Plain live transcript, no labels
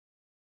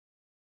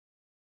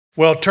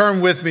Well,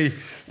 turn with me,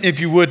 if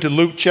you would, to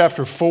Luke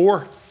chapter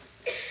 4.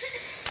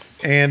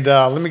 And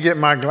let me get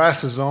my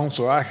glasses on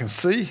so I can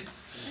see,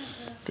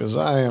 because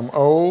I am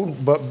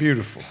old but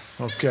beautiful.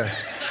 Okay.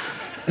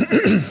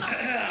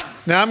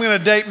 Now, I'm going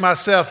to date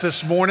myself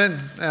this morning.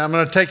 And I'm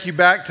going to take you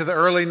back to the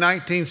early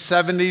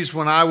 1970s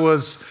when I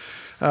was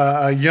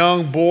a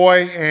young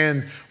boy.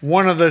 And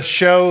one of the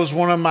shows,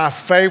 one of my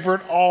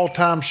favorite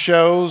all-time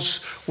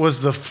shows, was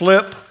the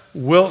Flip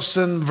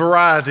Wilson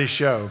Variety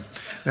Show.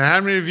 Now,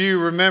 how many of you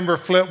remember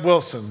Flip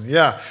Wilson?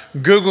 Yeah,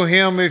 Google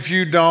him if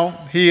you don't.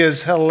 He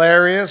is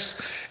hilarious,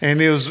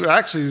 and he was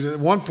actually at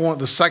one point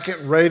the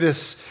second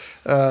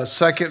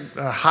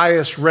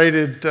highest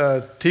rated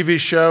TV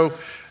show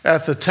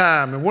at the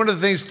time. And one of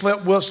the things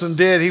Flip Wilson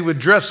did, he would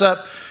dress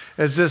up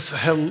as this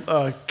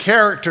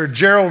character,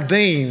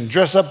 Geraldine,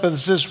 dress up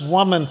as this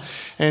woman,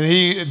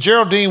 and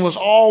Geraldine was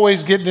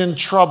always getting in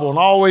trouble and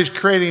always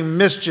creating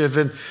mischief.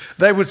 And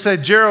they would say,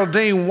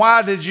 "Geraldine,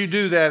 why did you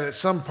do that?" at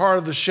some part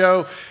of the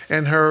show,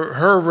 and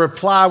her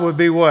reply would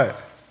be what?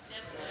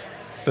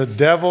 "The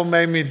devil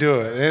made me do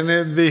it." And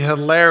it'd be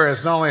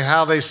hilarious, not only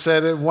how they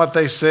said it and what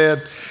they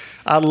said.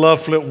 I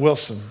love Flip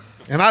Wilson.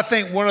 And I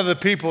think one of the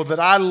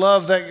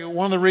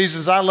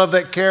reasons I love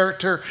that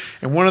character,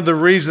 and one of the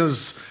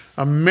reasons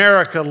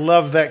America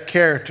loved that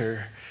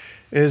character,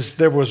 is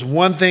there was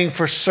one thing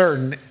for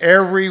certain: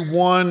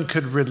 everyone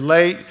could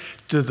relate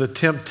to the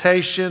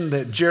temptation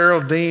that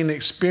Geraldine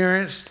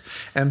experienced,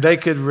 and they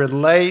could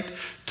relate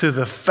to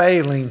the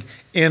failing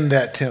in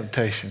that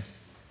temptation.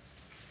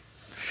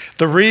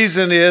 The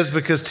reason is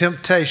because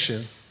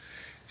temptation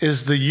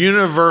is the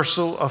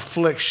universal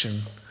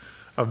affliction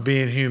of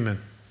being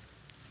human.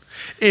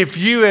 If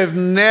you have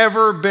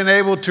never been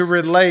able to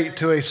relate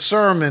to a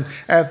sermon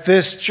at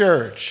this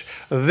church,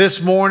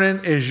 this morning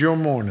is your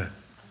morning.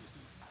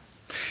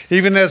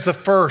 Even as the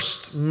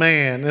first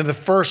man and the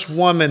first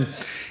woman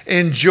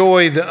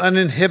enjoy the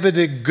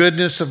uninhibited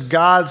goodness of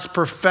God's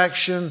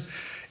perfection,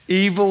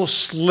 evil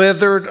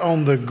slithered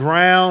on the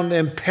ground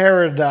in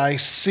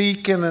paradise,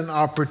 seeking an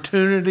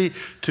opportunity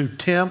to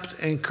tempt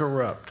and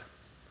corrupt.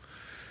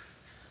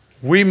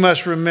 We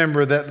must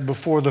remember that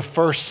before the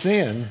first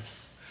sin,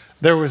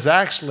 there was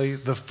actually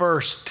the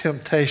first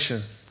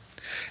temptation.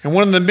 And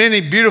one of the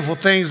many beautiful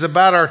things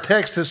about our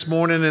text this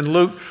morning in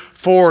Luke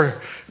 4,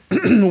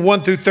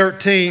 1 through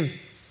 13,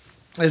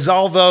 is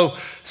although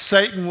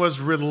Satan was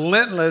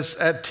relentless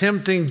at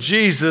tempting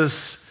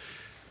Jesus,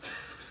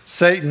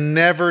 Satan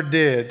never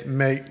did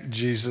make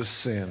Jesus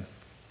sin.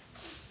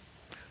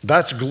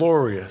 That's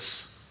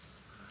glorious,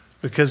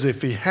 because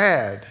if he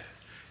had,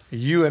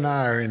 you and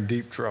I are in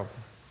deep trouble.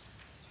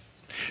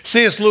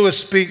 C.S. Lewis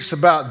speaks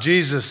about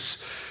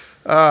Jesus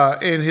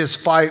in his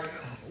fight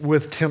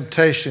with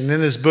temptation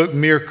in his book,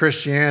 Mere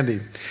Christianity.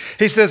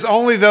 He says,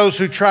 "Only those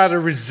who try to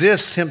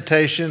resist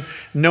temptation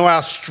know how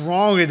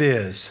strong it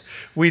is.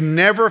 We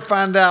never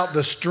find out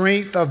the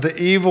strength of the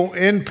evil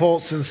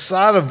impulse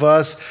inside of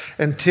us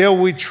until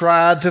we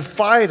try to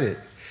fight it.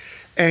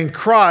 And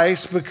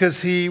Christ,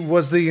 because he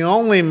was the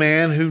only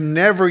man who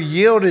never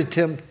yielded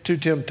to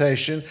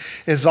temptation,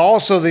 is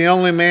also the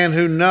only man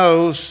who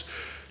knows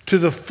to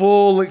the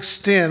full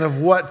extent of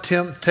what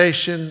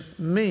temptation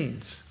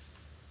means."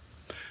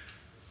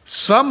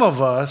 Some of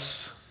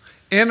us,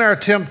 in our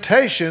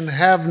temptation,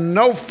 have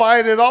no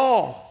fight at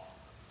all.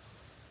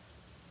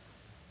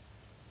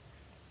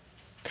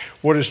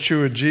 What is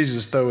true of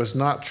Jesus, though, is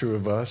not true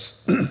of us.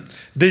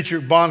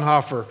 Dietrich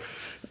Bonhoeffer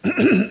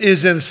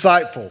is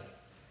insightful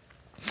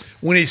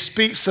when he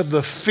speaks of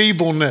the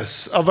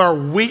feebleness of our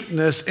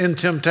weakness in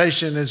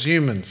temptation as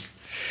humans.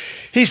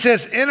 He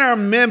says, "In our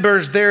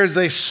members there is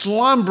a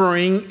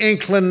slumbering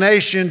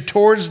inclination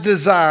towards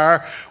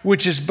desire,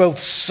 which is both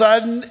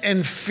sudden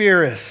and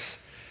fierce.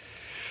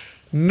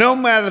 No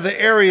matter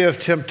the area of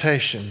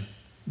temptation,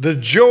 the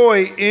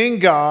joy in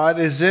God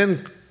is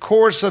in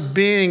course of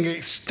being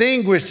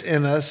extinguished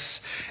in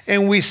us,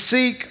 and we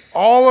seek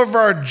all of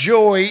our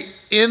joy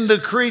in the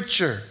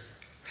creature.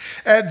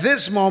 At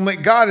this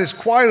moment, God is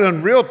quite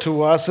unreal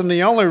to us, and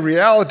the only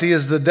reality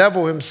is the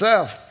devil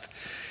himself.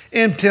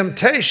 In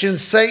temptation,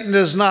 Satan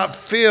does not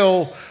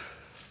fill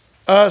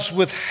us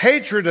with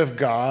hatred of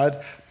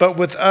God, but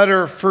with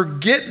utter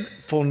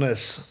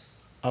forgetfulness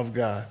of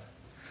God."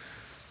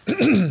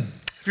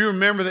 If you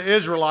remember the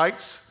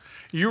Israelites,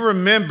 you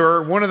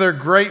remember one of their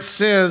great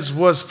sins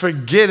was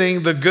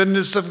forgetting the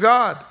goodness of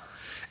God.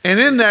 And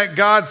in that,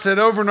 God said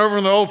over and over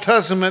in the Old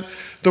Testament,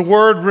 the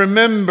word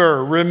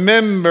remember,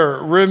 remember,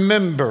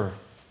 remember.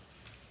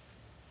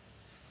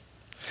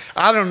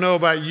 I don't know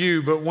about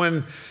you, but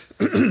when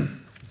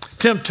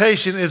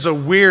temptation is a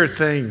weird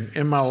thing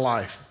in my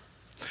life.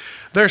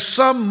 There's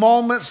some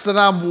moments that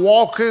I'm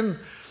walking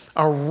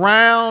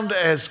around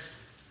as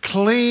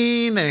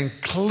clean and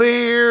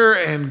clear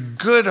and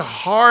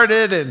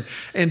good-hearted and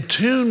in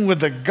tune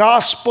with the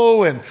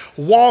gospel and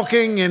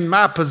walking in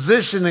my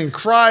position in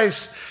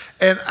Christ,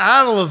 and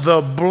out of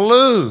the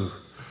blue,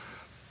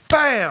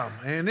 bam,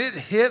 and it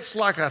hits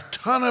like a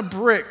ton of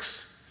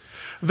bricks.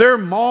 There are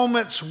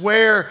moments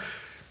where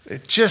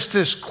It's just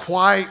this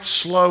quiet,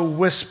 slow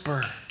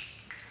whisper.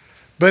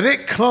 But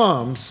it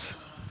comes,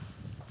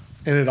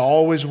 and it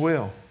always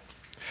will.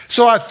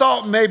 So I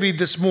thought maybe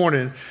this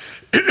morning,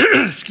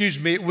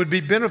 it would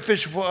be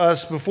beneficial for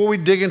us before we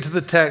dig into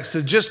the text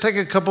to just take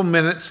a couple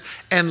minutes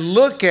and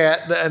look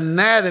at the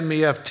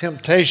anatomy of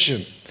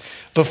temptation.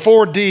 The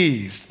 4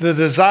 Ds, the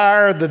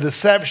desire, the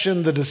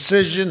deception, the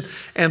decision,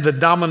 and the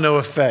domino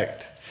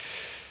effect.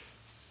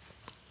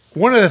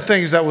 One of the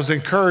things that was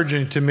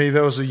encouraging to me,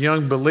 though, as a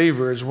young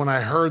believer, is when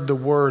I heard the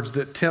words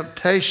that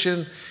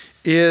temptation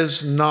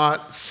is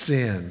not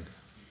sin.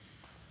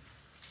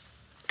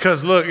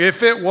 Because look,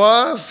 if it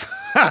was,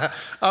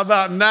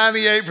 about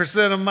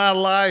 98% of my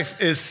life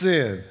is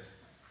sin.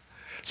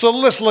 So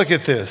let's look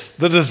at this,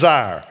 the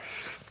desire.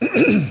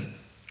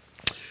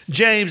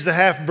 James, the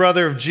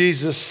half-brother of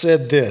Jesus,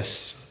 said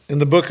this in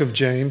the book of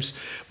James,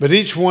 but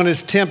each one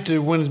is tempted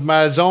when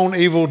by his own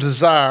evil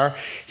desire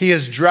he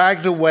is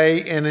dragged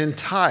away and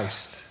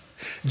enticed.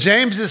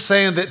 James is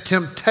saying that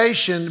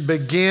temptation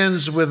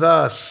begins with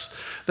us,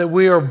 that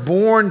we are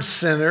born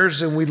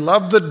sinners and we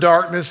love the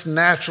darkness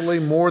naturally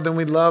more than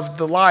we love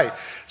the light.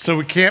 So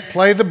we can't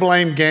play the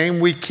blame game.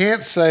 We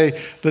can't say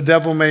the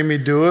devil made me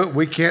do it.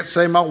 We can't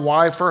say my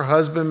wife or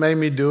husband made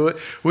me do it.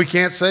 We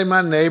can't say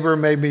my neighbor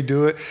made me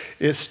do it.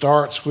 It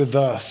starts with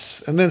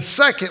us. And then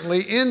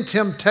secondly, in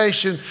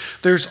temptation,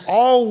 there's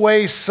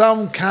always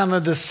some kind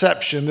of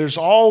deception. There's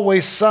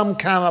always some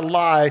kind of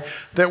lie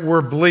that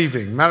we're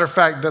believing. Matter of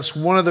fact, that's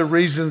one of the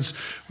reasons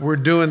we're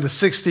doing the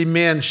 60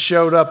 men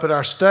showed up at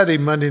our study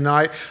Monday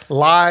night,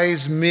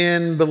 Lies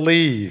Men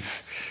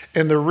Believe.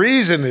 And the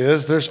reason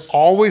is there's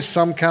always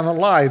some kind of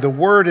lie. The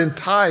word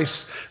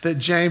entice that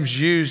James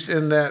used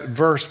in that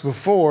verse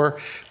before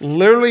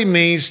literally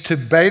means to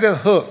bait a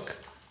hook.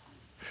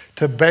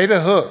 To bait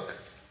a hook.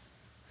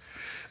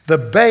 The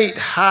bait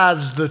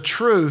hides the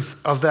truth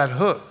of that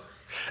hook.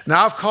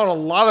 Now, I've caught a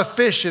lot of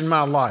fish in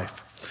my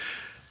life,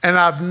 and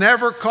I've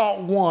never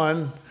caught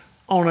one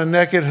on a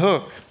naked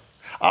hook.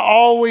 I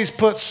always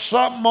put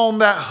something on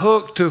that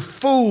hook to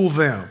fool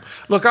them.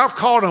 Look, I've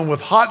caught them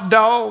with hot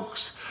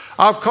dogs.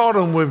 I've caught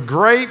them with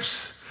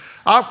grapes.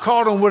 I've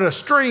caught them with a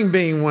string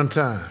bean one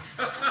time.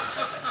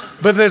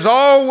 But there's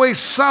always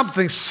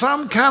something,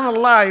 some kind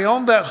of lie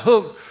on that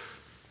hook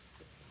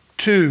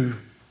to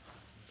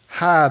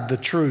hide the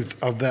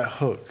truth of that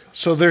hook.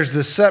 So there's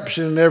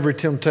deception in every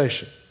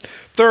temptation.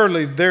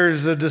 Thirdly,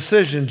 there's a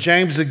decision.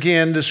 James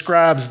again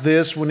describes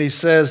this when he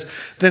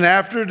says, then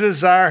after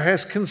desire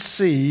has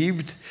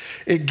conceived,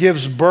 it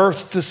gives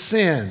birth to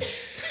sin.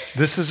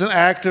 This is an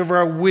act of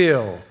our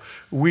will.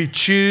 We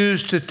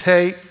choose to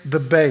take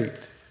the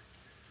bait.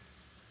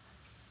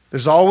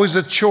 There's always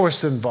a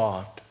choice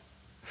involved.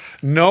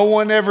 No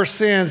one ever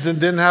sins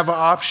and didn't have an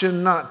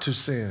option not to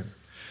sin.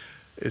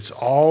 It's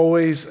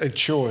always a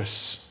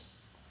choice.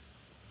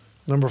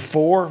 Number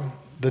 4,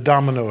 the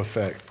domino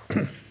effect.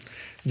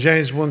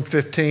 James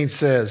 1:15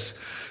 says,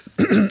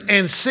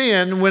 and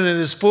sin, when it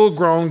is full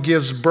grown,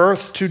 gives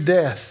birth to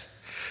death.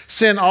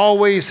 Sin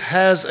always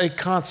has a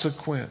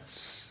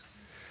consequence.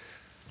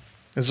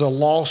 It's a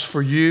loss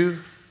for you.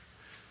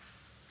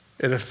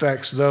 It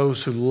affects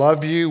those who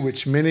love you,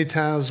 which many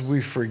times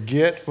we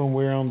forget when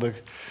we're on the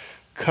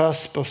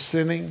cusp of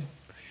sinning.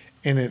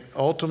 And it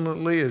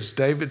ultimately, as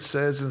David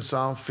says in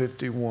Psalm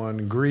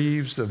 51,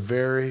 grieves the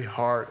very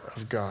heart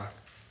of God.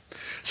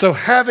 So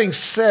having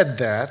said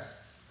that,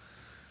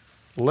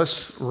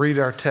 let's read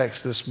our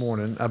text this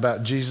morning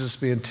about Jesus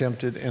being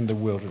tempted in the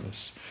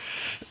wilderness.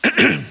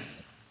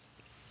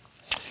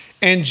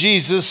 And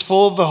Jesus,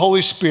 full of the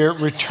Holy Spirit,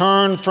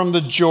 returned from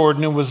the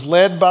Jordan and was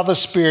led by the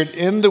Spirit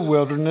in the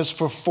wilderness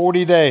for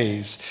 40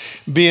 days,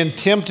 being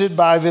tempted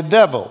by the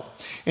devil.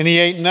 And he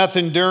ate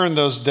nothing during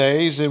those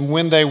days, and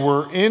when they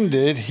were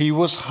ended, he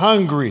was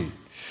hungry.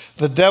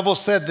 The devil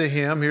said to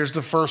him, here's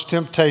the first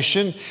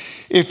temptation,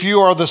 if you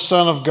are the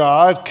Son of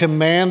God,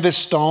 command this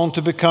stone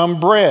to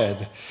become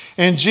bread.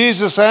 And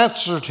Jesus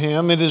answered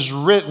him, it is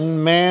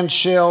written, man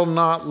shall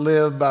not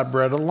live by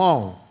bread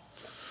alone.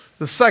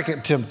 The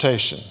second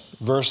temptation,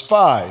 verse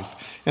 5.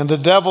 And the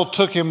devil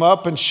took him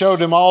up and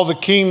showed him all the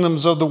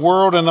kingdoms of the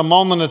world in a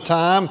moment of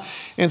time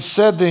and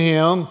said to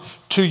him,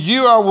 to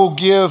you I will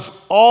give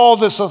all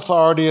this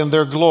authority and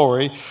their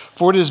glory,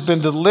 for it has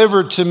been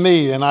delivered to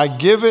me, and I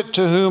give it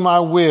to whom I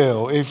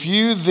will. If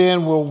you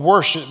then will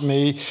worship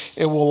me,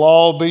 it will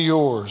all be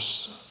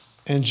yours.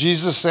 And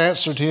Jesus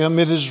answered him,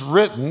 it is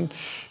written,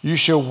 you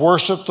shall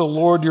worship the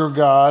Lord your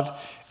God,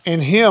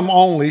 and him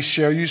only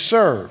shall you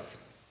serve.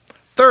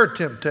 Third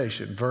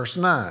temptation, verse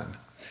 9.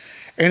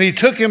 And he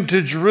took him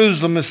to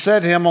Jerusalem and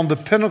set him on the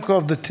pinnacle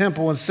of the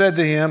temple and said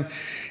to him,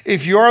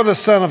 if you are the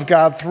Son of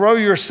God, throw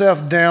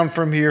yourself down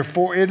from here,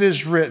 for it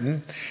is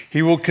written,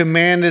 he will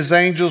command his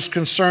angels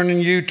concerning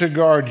you to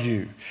guard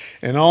you,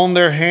 and on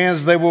their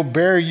hands they will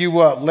bear you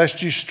up,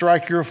 lest you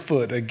strike your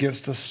foot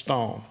against a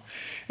stone.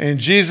 And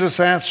Jesus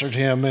answered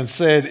him and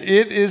said,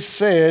 it is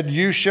said,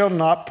 you shall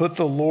not put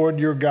the Lord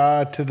your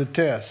God to the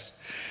test.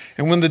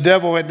 And when the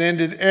devil had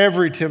ended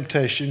every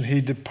temptation,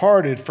 he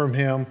departed from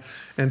him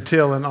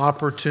until an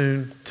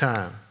opportune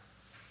time.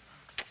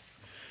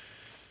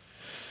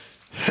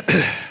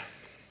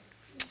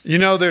 You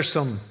know, there's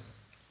some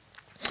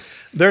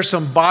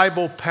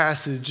Bible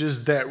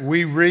passages that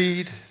we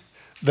read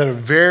that are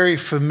very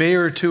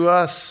familiar to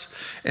us,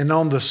 and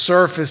on the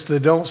surface they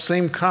don't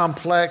seem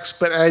complex,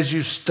 but as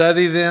you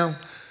study them,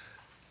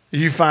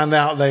 you find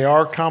out they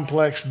are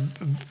complex.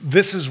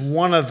 This is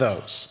one of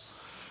those.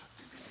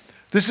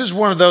 This is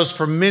one of those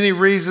for many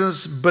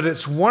reasons, but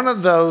it's one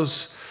of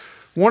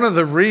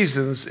the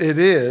reasons it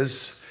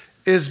is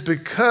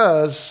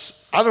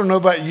because, I don't know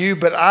about you,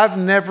 but I've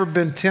never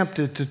been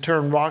tempted to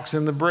turn rocks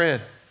into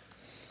bread.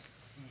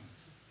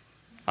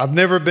 I've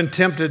never been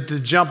tempted to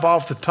jump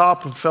off the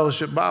top of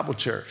Fellowship Bible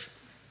Church.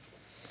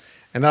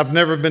 And I've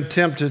never been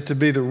tempted to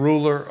be the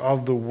ruler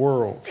of the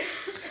world.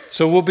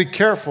 So we'll be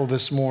careful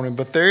this morning,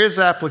 but there is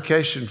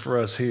application for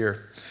us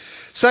here.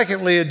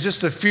 Secondly,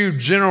 just a few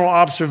general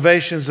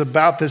observations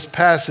about this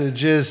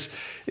passage is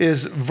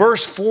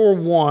verse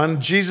 4:1,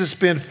 Jesus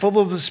being full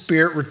of the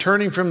Spirit,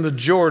 returning from the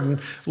Jordan.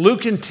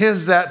 Luke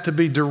intends that to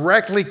be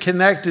directly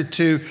connected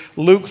to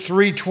Luke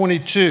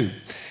 3:22.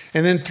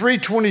 And in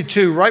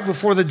 3:22, right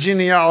before the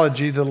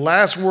genealogy, the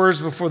last words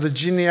before the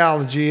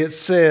genealogy, it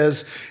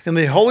says, "And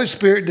the Holy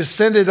Spirit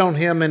descended on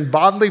him in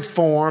bodily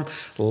form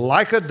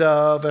like a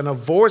dove, and a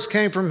voice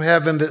came from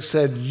heaven that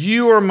said,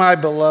 'You are my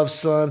beloved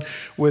Son,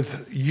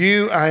 with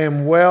you I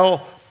am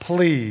well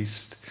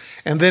pleased.'"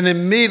 And then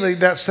immediately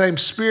that same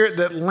Spirit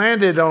that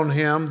landed on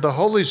him, the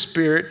Holy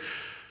Spirit,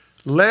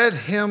 led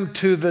him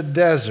to the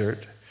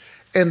desert.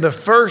 And the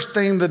first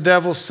thing the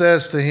devil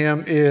says to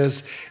him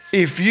is,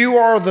 "If you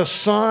are the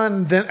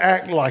Son, then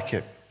act like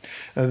it."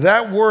 Now,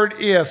 that word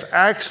 "if"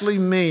 actually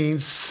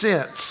means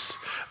since.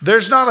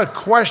 There's not a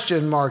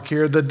question mark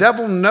here. The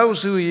devil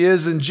knows who he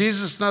is, and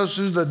Jesus knows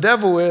who the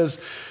devil is.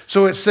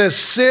 So it says,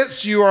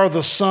 "Since you are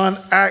the Son,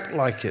 act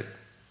like it."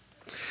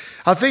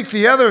 I think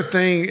the other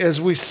thing,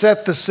 as we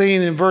set the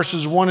scene in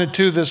verses 1 and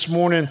 2 this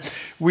morning,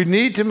 we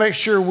need to make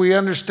sure we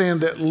understand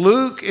that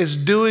Luke is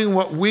doing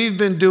what we've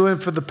been doing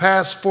for the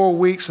past 4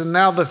 weeks and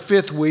now the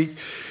 5th week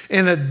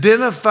in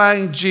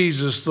identifying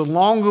Jesus, the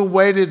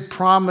long-awaited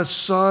promised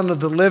Son of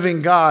the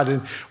living God.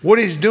 And what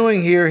he's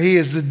doing here, he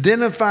is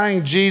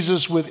identifying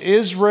Jesus with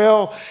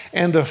Israel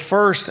and the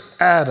first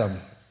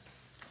Adam.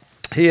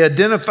 He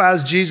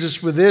identifies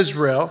Jesus with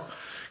Israel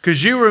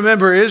because you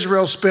remember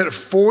Israel spent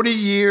 40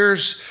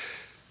 years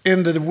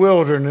in the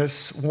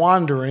wilderness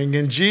wandering,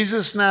 and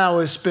Jesus now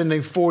is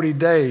spending 40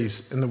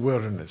 days in the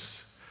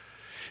wilderness.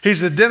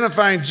 He's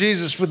identifying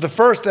Jesus with the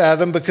first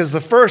Adam because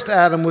the first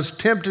Adam was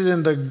tempted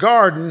in the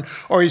garden,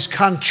 or he's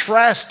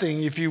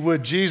contrasting, if you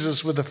would,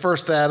 Jesus with the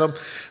first Adam.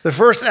 The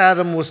first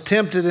Adam was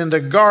tempted in the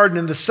garden,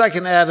 and the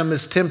second Adam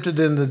is tempted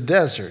in the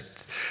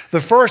desert.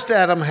 The first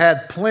Adam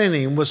had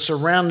plenty and was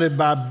surrounded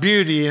by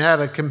beauty and had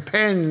a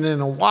companion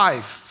and a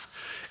wife.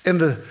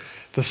 And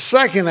the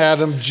second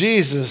Adam,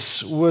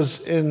 Jesus, was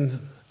in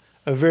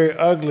a very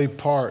ugly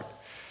part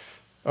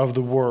of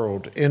the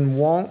world, in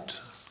want,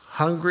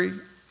 hungry,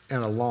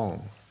 and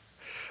alone.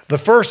 The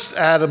first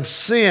Adam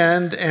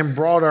sinned and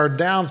brought our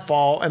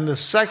downfall, and the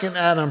second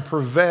Adam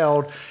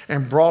prevailed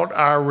and brought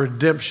our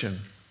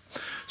redemption.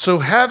 So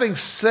having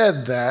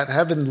said that,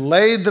 having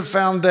laid the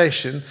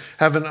foundation,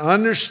 having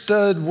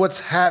understood what's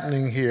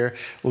happening here,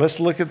 let's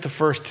look at the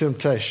first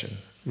temptation,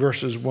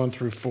 verses 1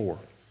 through 4.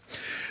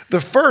 The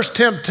first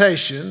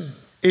temptation,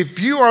 "If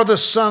you are the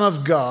Son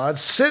of God,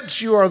 since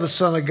you are the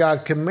Son of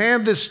God,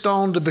 command this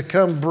stone to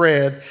become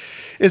bread,"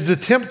 is the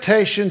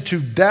temptation to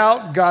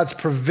doubt God's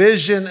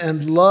provision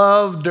and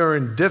love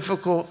during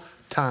difficult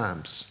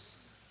times.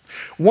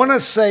 One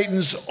of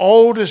Satan's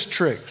oldest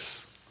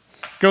tricks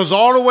goes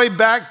all the way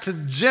back to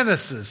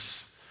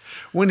Genesis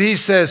when he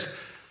says,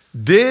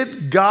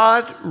 "Did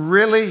God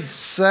really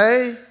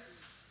say,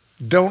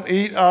 'Don't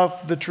eat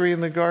of the tree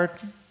in the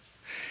garden'?"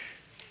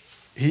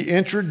 He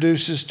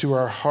introduces to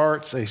our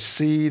hearts a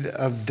seed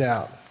of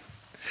doubt.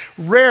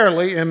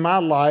 Rarely in my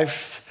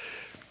life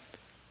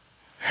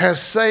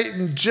has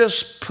Satan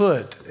just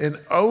put an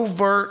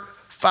overt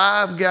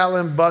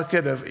 5-gallon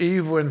bucket of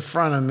evil in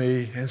front of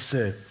me and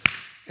said,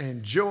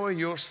 "Enjoy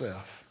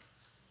yourself."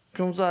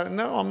 Comes out,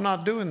 no, I'm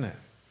not doing that.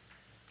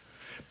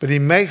 But he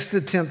makes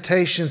the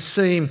temptation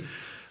seem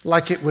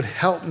like it would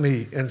help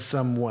me in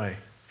some way.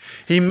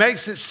 He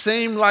makes it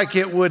seem like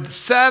it would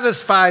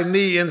satisfy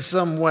me in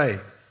some way.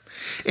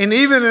 And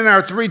even in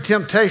our 3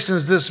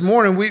 temptations this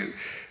morning,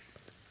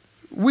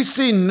 we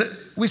see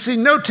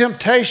no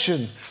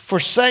temptation for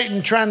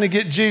Satan trying to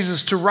get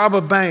Jesus to rob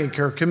a bank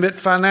or commit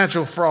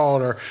financial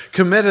fraud or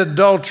commit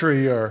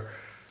adultery or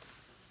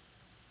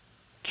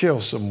kill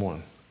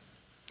someone.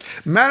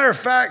 Matter of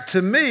fact,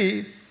 to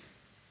me,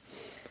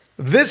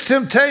 this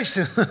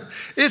temptation,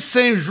 it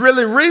seems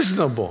really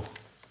reasonable.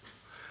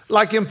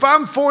 Like if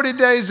I'm 40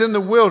 days in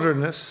the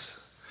wilderness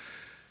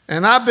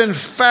and I've been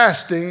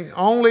fasting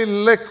only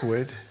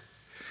liquid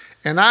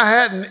and I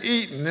hadn't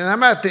eaten, and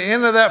I'm at the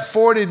end of that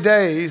 40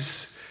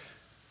 days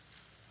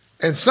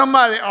and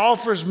somebody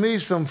offers me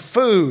some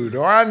food,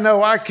 or I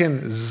know I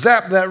can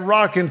zap that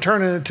rock and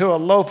turn it into a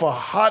loaf of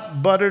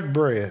hot buttered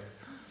bread,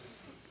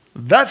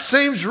 that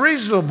seems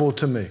reasonable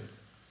to me.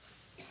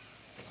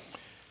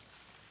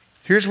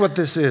 Here's what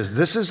this is.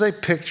 This is a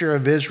picture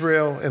of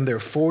Israel and their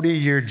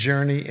 40-year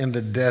journey in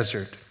the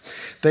desert.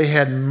 They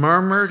had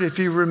murmured, if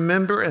you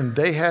remember, and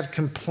they had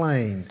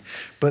complained.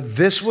 But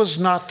this was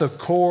not the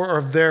core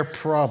of their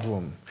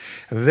problem.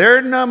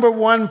 Their number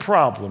one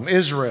problem,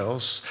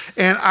 Israel's,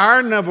 and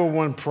our number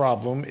one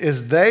problem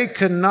is they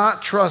could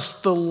not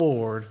trust the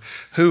Lord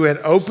who had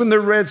opened the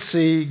Red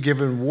Sea,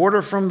 given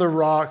water from the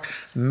rock,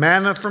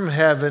 manna from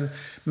heaven,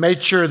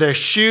 made sure their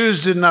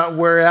shoes did not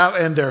wear out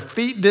and their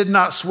feet did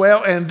not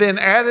swell, and then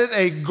added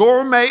a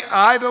gourmet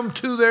item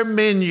to their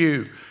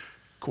menu,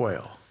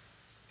 quail.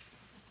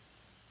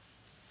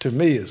 To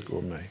me, it's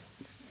gourmet.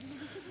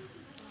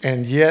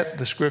 And yet,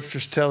 the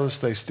scriptures tell us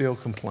they still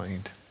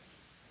complained.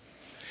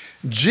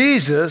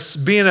 Jesus,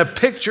 being a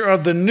picture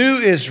of the new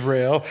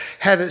Israel,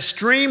 had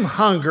extreme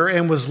hunger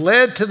and was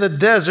led to the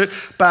desert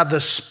by the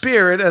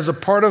Spirit as a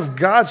part of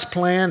God's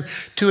plan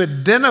to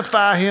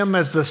identify him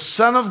as the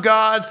Son of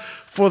God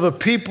for the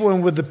people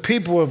and with the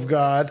people of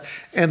God.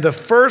 And the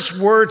first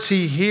words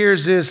he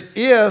hears is,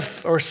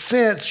 if or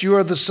since you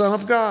are the Son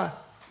of God.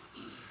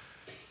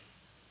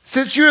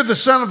 Since you're the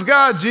Son of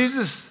God,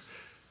 Jesus,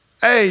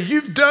 hey,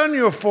 you've done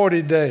your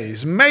 40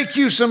 days. Make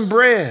you some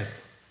bread.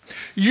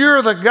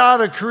 You're the God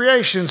of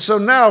creation, so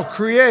now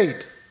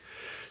create.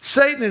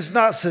 Satan is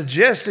not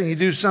suggesting he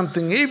do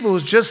something evil.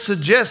 He's just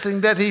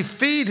suggesting that he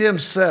feed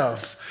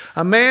himself.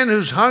 A man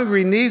who's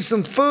hungry needs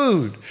some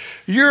food.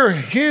 You're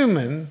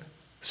human,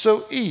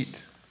 so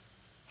eat.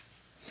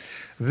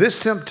 This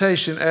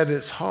temptation at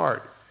its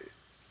heart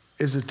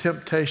is a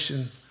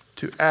temptation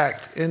to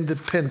act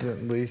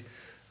independently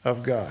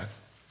of God.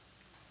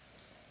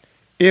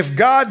 If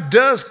God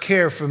does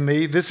care for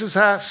me, this is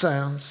how it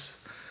sounds.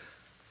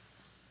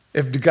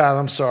 If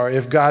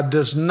God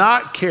does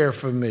not care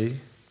for me,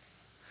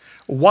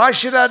 why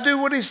should I do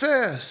what he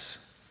says?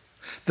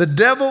 The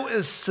devil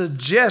is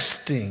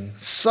suggesting,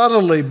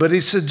 subtly, but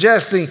he's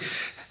suggesting,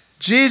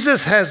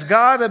 Jesus, has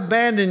God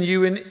abandoned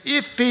you? And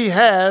if he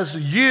has,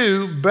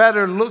 you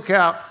better look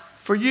out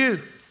for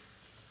you.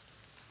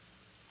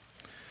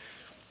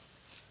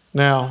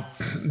 Now,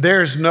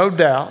 there's no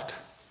doubt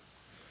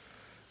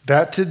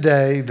that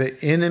today the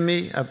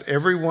enemy of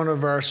every one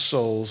of our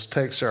souls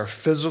takes our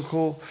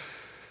physical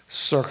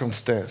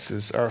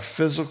circumstances, our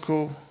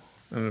physical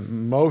and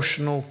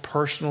emotional,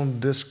 personal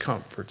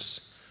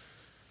discomforts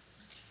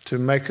to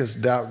make us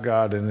doubt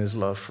God and his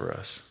love for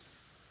us.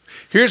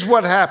 Here's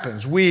what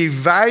happens. We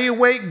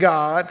evaluate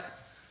God,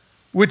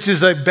 which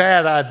is a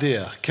bad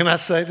idea. Can I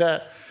say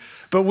that?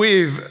 But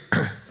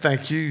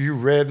thank you, you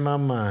read my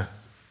mind.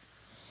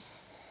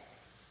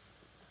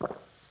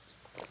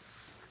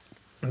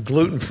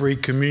 Gluten-free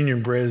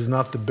communion bread is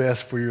not the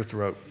best for your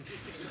throat.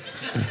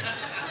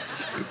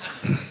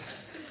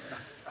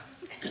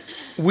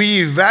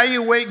 We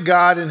evaluate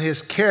God and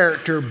his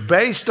character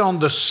based on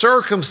the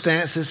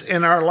circumstances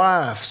in our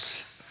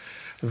lives.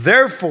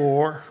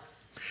 Therefore,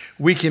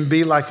 we can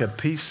be like a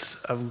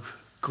piece of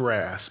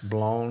grass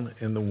blown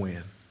in the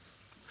wind.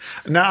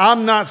 Now,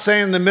 I'm not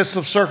saying in the midst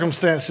of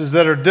circumstances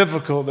that are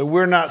difficult that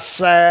we're not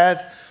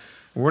sad,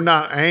 we're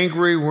not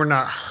angry, we're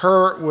not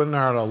hurt, we're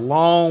not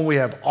alone. We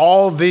have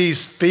all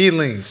these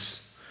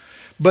feelings.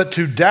 But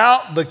to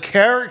doubt the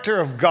character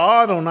of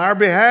God on our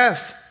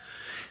behalf,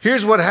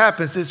 here's what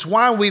happens. It's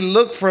why we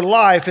look for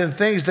life in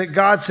things that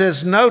God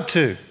says no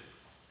to.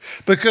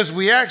 Because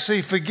we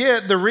actually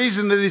forget the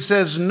reason that he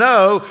says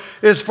no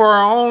is for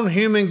our own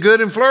human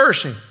good and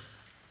flourishing.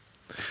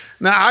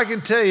 Now, I can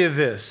tell you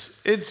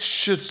this.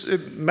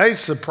 It may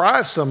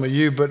surprise some of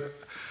you, but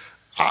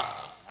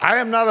I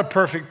am not a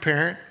perfect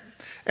parent.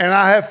 And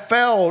I have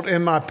failed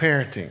in my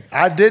parenting.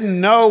 I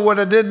didn't know what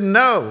I didn't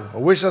know. I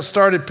wish I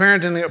started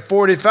parenting at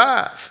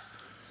 45.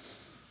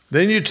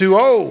 Then you're too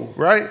old,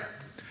 right?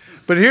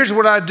 But here's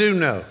what I do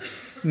know.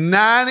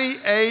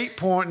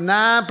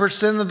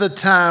 98.9% of the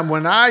time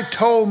when I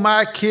told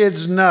my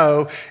kids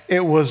no,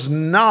 it was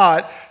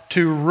not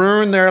to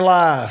ruin their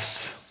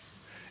lives.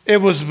 It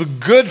was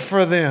good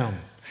for them.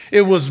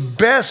 It was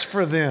best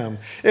for them.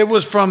 It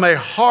was from a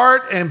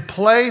heart and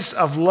place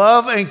of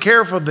love and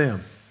care for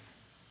them.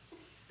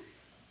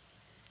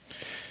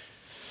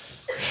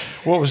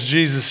 What was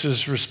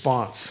Jesus'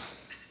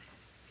 response?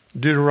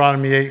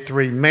 Deuteronomy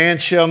 8:3, man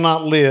shall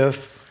not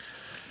live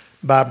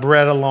by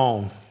bread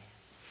alone.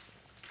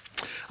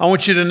 I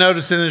want you to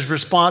notice in his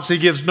response, he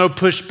gives no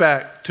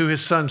pushback to his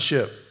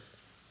sonship.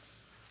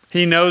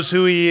 He knows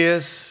who he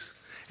is.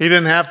 He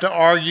didn't have to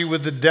argue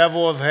with the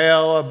devil of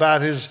hell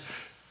about his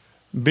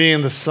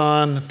being the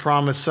son,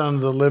 promised son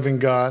of the living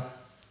God.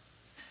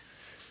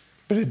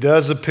 But he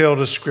does appeal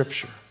to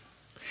Scripture.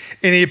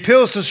 And he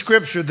appeals to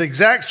Scripture, the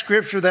exact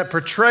Scripture that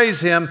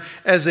portrays him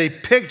as a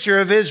picture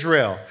of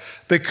Israel,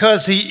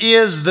 because he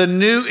is the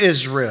new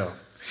Israel.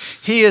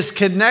 He is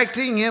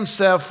connecting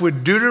himself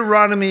with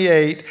Deuteronomy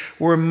 8,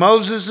 where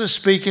Moses is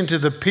speaking to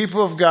the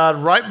people of God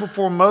right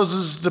before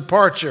Moses'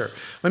 departure.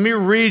 Let me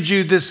read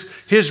you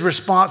his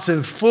response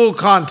in full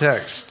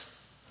context.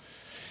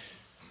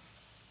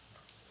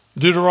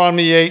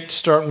 Deuteronomy 8,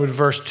 starting with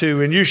verse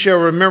 2. And you shall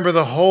remember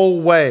the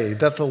whole way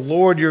that the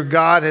Lord your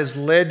God has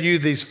led you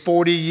these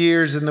 40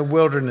 years in the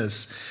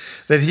wilderness,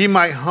 that he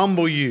might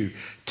humble you,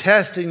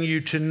 testing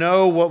you to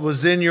know what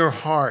was in your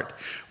heart,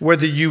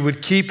 whether you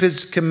would keep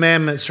his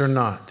commandments or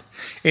not.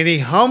 And he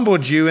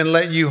humbled you and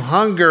let you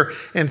hunger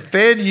and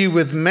fed you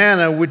with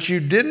manna, which you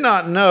did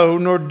not know,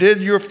 nor did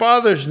your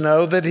fathers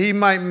know, that he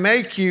might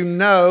make you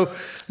know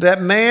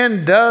that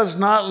man does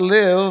not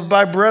live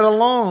by bread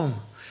alone,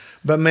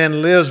 but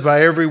man lives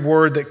by every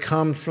word that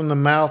comes from the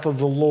mouth of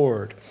the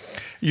Lord.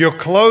 Your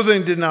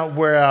clothing did not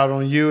wear out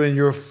on you, and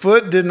your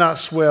foot did not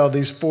swell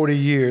these 40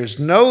 years.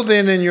 Know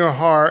then in your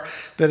heart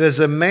that as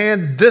a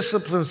man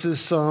disciplines his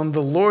son,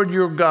 the Lord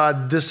your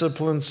God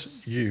disciplines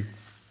you.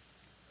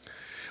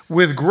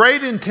 With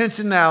great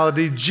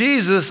intentionality,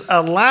 Jesus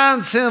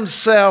aligns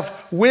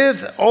himself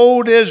with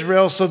old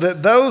Israel so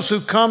that those who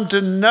come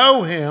to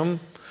know him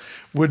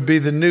would be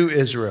the new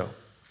Israel.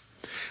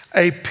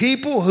 A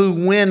people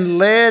who, when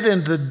led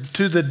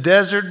into the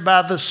desert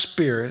by the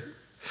Spirit,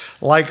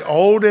 like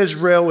old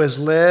Israel is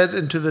led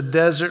into the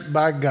desert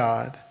by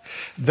God,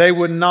 they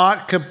would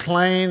not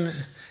complain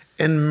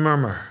and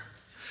murmur,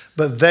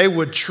 but they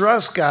would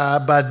trust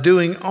God by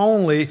doing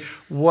only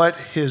what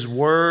his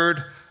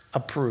word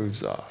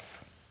approves of.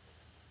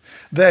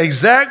 The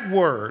exact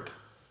word,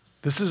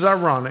 this is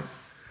ironic,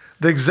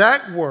 the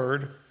exact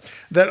word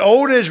that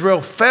old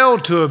Israel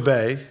failed to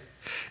obey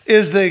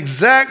is the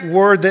exact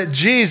word that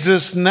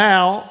Jesus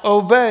now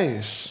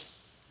obeys.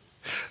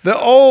 The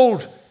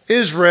old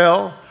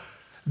Israel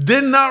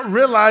did not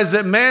realize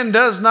that man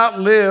does not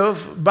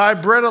live by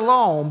bread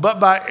alone, but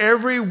by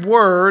every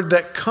word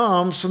that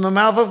comes from the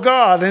mouth of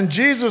God. And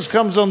Jesus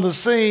comes on the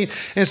scene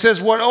and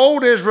says, what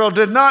old Israel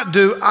did not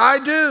do, I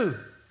do.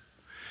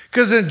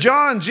 Because in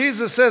John,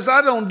 Jesus says,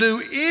 I don't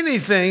do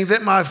anything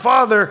that my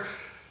Father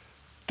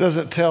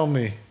doesn't tell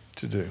me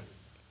to do.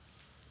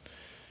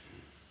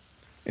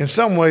 In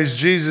some ways,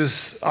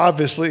 Jesus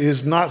obviously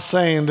is not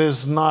saying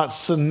there's not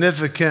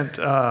significant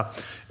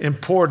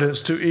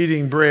importance to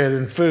eating bread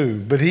and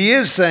food. But he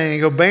is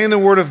saying obeying the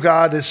word of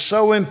God is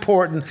so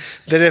important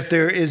that if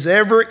there is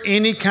ever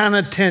any kind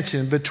of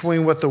tension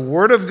between what the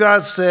word of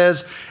God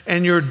says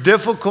and your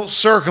difficult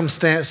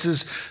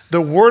circumstances,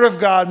 the word of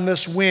God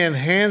must win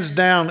hands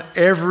down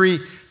every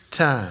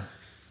time.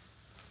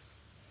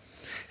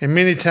 And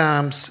many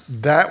times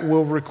that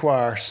will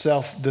require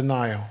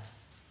self-denial.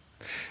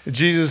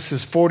 Jesus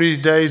is 40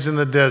 days in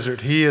the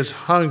desert. He is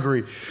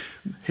hungry.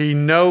 He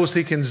knows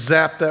he can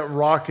zap that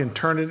rock and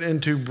turn it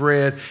into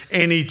bread,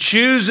 and he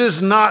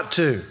chooses not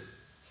to.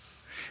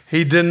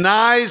 He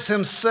denies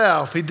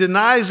himself. He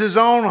denies his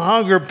own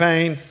hunger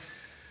pain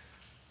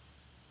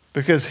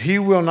because he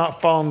will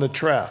not fall in the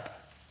trap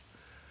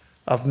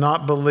of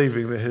not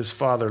believing that his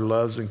Father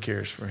loves and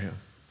cares for him.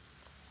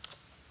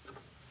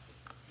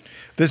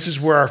 This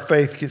is where our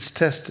faith gets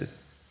tested.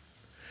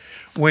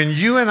 When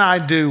you and I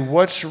do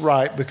what's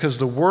right because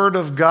the Word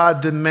of God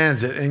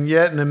demands it, and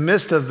yet in the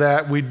midst of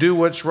that, we do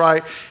what's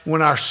right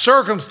when our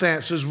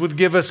circumstances would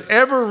give us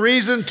every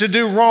reason to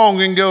do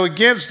wrong and go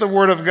against the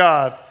Word of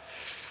God.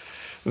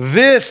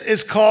 This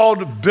is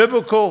called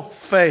biblical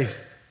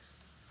faith.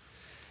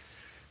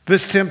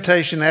 This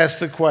temptation asks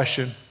the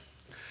question,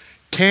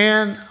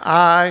 can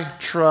I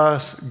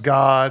trust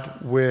God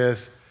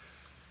with,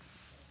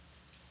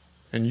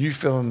 and you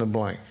fill in the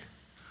blank,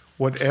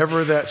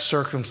 whatever that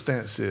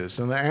circumstance is?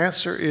 And the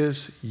answer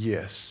is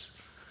yes.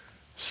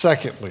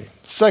 Secondly,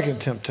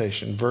 second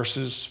temptation,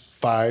 verses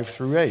 5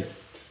 through 8.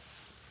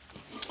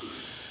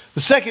 The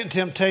second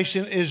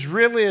temptation is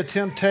really a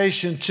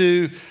temptation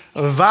to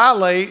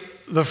violate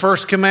the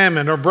first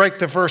commandment or break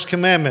the first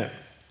commandment.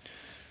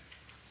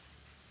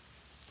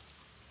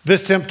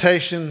 This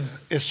temptation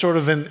is sort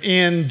of an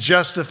end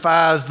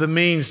justifies the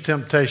means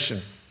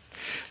temptation.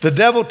 The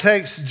devil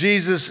takes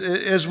Jesus,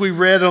 as we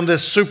read, on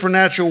this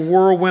supernatural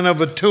whirlwind of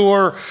a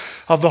tour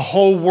of the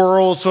whole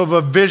world, sort of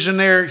a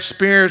visionary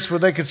experience where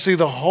they could see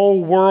the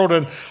whole world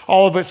and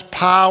all of its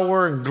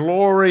power and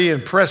glory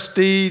and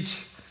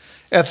prestige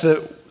at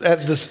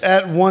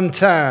one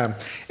time.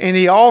 And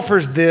he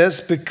offers this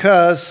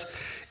because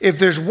if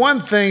there's one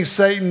thing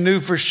Satan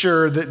knew for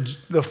sure, that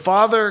the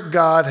Father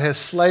God has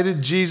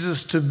slated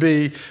Jesus to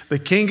be the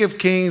King of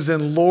Kings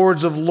and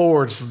Lords of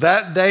Lords.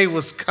 That day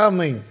was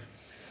coming.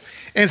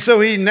 And so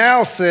he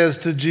now says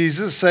to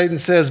Jesus, Satan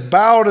says,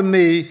 bow to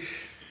me,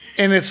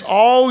 and it's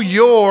all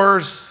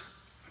yours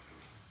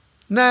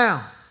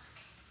now.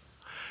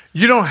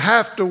 You don't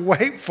have to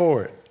wait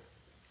for it.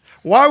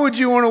 Why would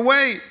you want to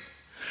wait?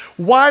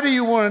 Why do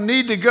you want to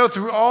need to go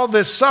through all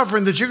this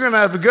suffering that you're going to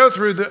have to go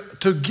through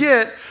to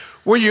get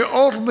where you're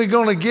ultimately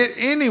going to get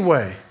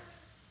anyway?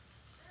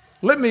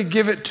 Let me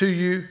give it to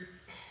you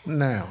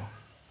now.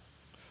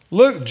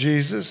 Look,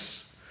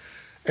 Jesus,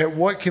 at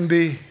what can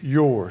be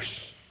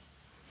yours.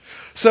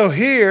 So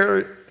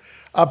here,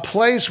 a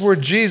place where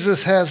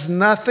Jesus has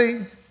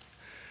nothing,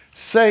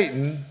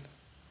 Satan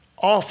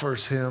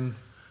offers him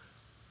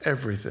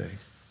everything.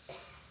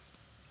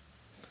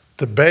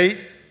 The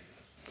bait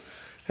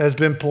has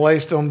been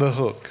placed on the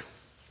hook.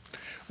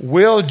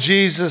 Will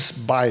Jesus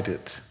bite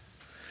it?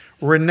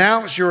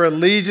 Renounce your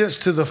allegiance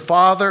to the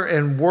Father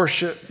and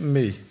worship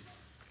me.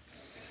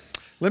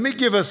 Let me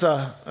give us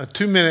a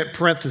 2-minute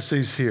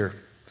parenthesis here.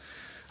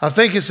 I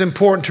think it's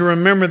important to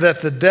remember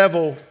that the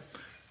devil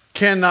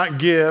cannot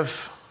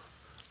give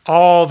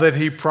all that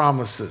he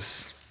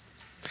promises.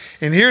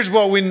 And here's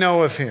what we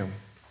know of him.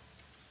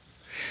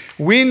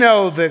 We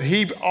know that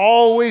he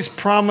always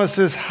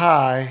promises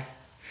high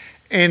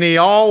and he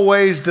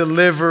always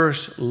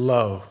delivers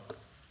low.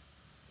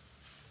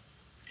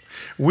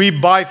 We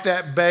bite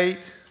that bait.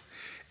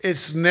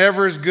 It's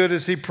never as good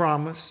as he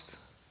promised.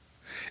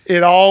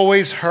 It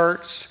always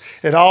hurts.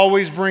 It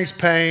always brings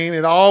pain.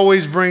 It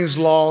always brings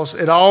loss.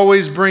 It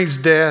always brings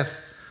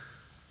death.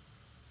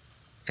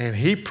 And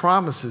he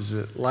promises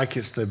it like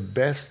it's the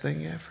best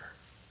thing ever.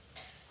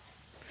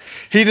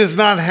 He does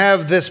not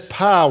have this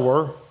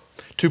power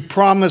to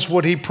promise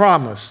what he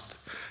promised.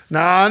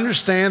 Now, I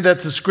understand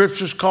that the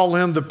scriptures call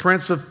him the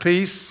Prince of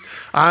Peace.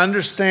 I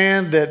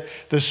understand that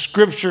the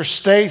scripture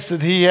states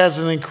that he has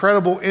an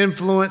incredible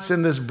influence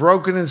in this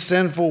broken and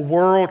sinful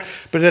world.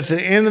 But at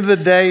the end of the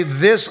day,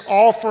 this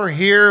offer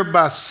here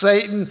by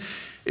Satan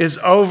is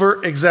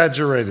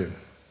over-exaggerated.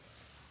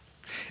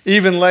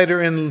 Even later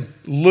in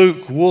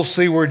Luke, we'll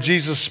see where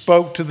Jesus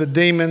spoke to the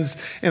demons,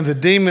 and the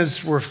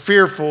demons were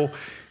fearful,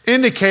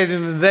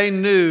 indicating that they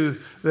knew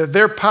that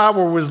their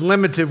power was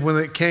limited when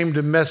it came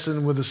to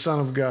messing with the Son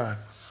of God.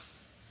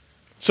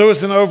 So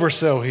it's an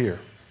oversell here.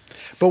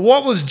 But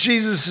what was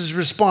Jesus'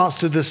 response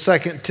to this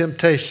second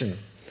temptation?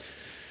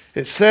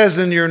 It says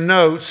in your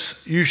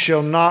notes, you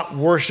shall not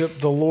worship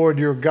the Lord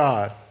your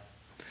God.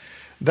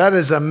 That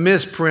is a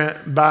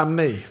misprint by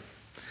me.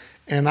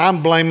 And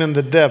I'm blaming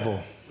the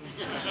devil.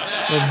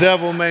 The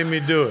devil made me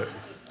do it.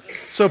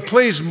 So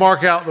please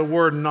mark out the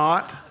word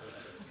not.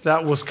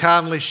 That was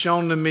kindly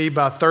shown to me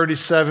by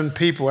 37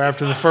 people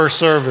after the first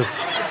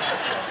service.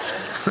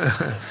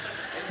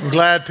 I'm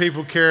glad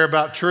people care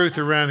about truth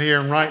around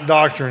here and right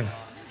doctrine.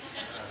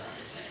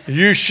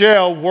 You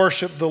shall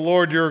worship the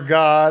Lord your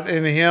God,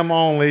 and him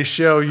only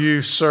shall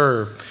you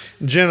serve.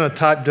 Jenna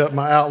typed up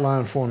my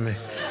outline for me.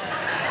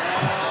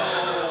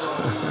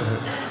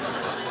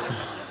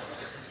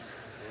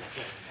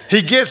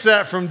 He gets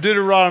that from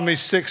Deuteronomy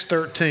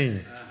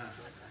 6:13.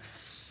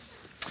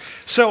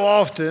 So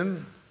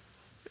often,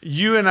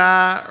 you and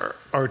I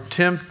are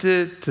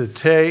tempted to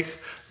take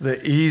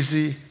the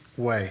easy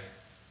way.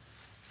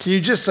 Can you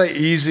just say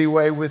easy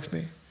way with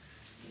me?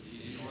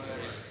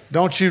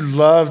 Don't you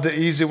love the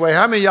easy way?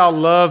 How many of y'all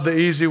love the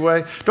easy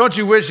way? Don't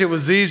you wish it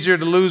was easier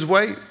to lose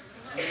weight?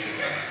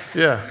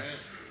 Yeah.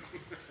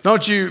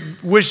 Don't you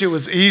wish it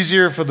was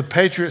easier for the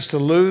Patriots to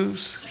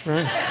lose?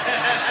 Right?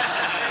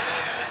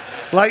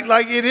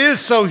 Like it is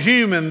so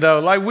human though.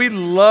 Like we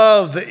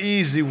love the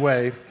easy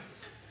way.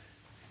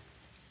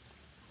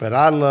 But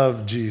I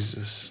love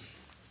Jesus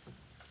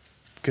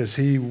because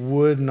he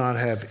would not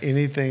have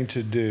anything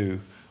to do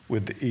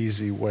with the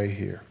easy way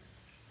here.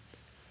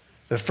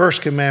 The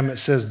first commandment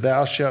says,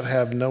 thou shalt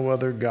have no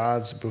other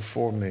gods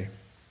before me.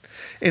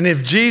 And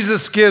if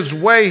Jesus gives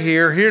way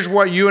here, here's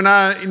what you and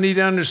I need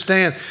to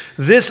understand.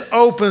 This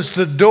opens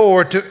the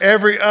door to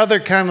every other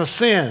kind of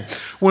sin.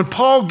 When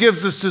Paul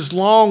gives us this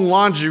long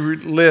laundry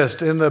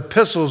list in the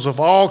epistles of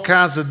all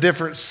kinds of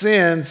different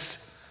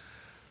sins,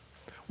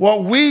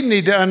 what we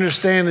need to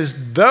understand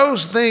is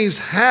those things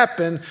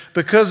happen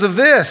because of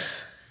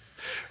this.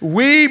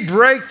 We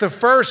break the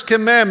first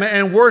commandment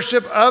and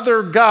worship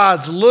other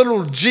gods.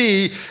 Little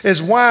g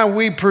is why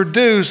we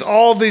produce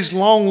all these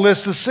long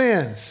lists of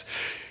sins.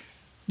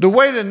 The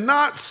way to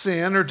not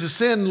sin or to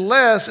sin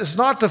less is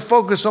not to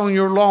focus on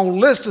your long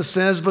list of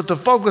sins, but to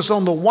focus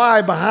on the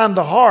why behind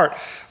the heart,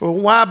 or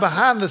why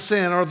behind the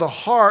sin, or the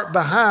heart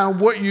behind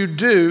what you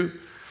do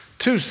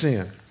to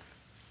sin.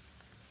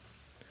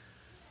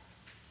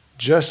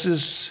 Just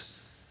as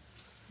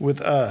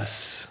with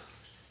us,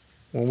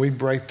 when we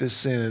break this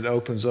sin, it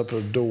opens up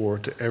a door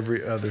to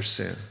every other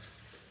sin.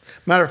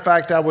 Matter of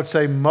fact, I would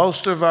say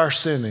most of our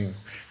sinning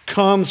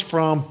comes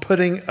from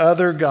putting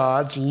other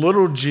gods,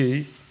 little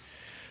g,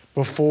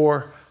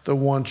 before the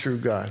one true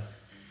God.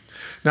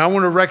 Now, I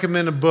want to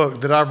recommend a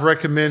book that I've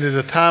recommended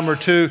a time or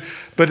two,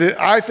 but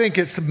I think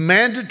it's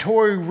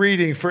mandatory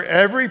reading for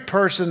every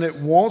person that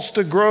wants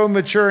to grow and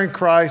mature in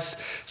Christ.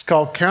 It's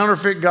called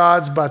Counterfeit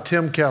Gods by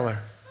Tim Keller,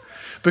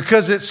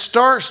 because it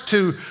starts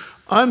to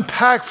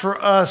unpack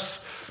for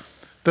us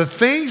the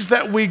things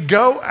that we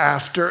go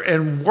after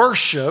and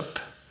worship,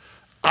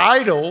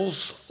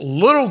 idols,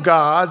 little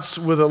gods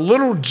with a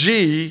little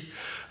g.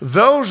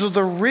 Those are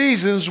the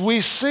reasons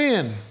we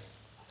sin.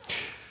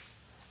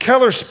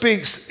 Keller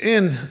speaks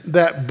in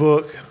that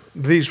book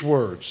these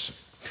words.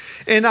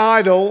 An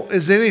idol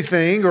is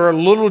anything, or a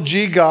little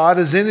g god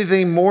is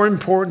anything more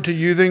important to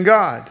you than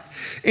God.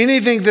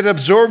 Anything that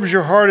absorbs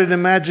your heart and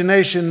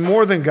imagination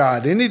more than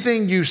God.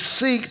 Anything you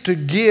seek to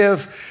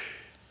give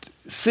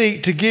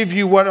seek to give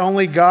you what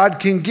only God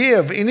can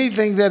give.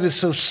 Anything that is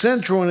so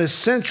central and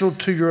essential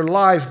to your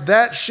life,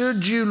 that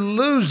should you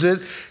lose it,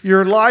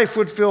 your life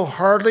would feel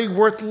hardly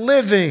worth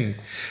living.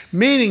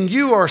 Meaning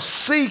you are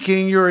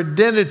seeking your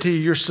identity,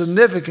 your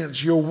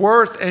significance, your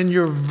worth, and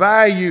your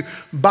value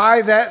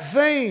by that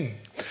thing.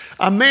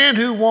 A man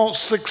who wants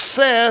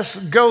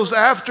success goes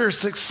after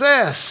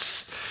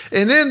success.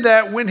 And in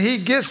that, when he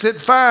gets it,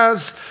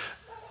 finds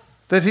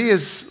that he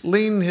is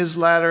leaning his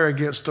ladder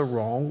against the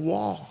wrong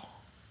wall.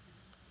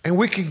 And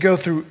we can go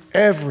through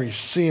every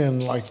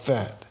sin like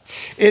that.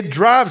 It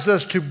drives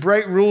us to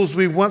break rules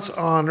we once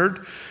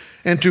honored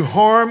and to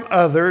harm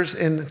others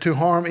and to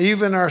harm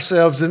even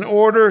ourselves in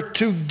order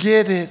to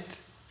get it.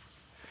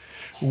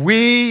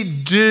 We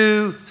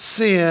do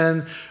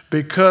sin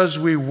because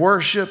we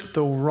worship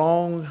the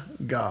wrong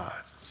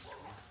gods.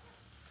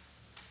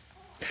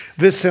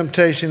 This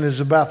temptation is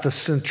about the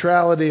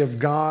centrality of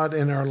God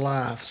in our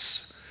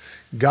lives.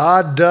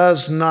 God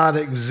does not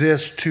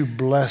exist to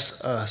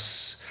bless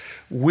us.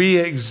 We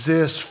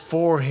exist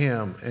for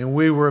Him, and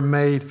we were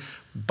made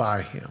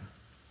by Him.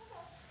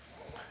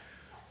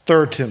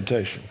 Third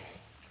temptation,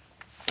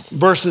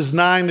 verses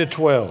 9 to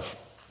 12.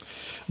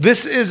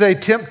 This is a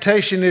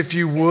temptation, if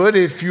you would.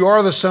 If you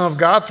are the Son of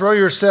God, throw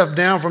yourself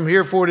down from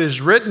here, for it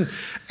is written.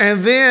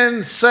 And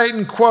then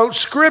Satan quotes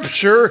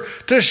Scripture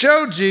to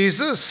show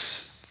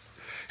Jesus.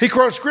 He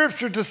quotes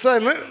Scripture to say,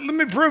 let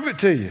me prove it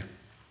to you.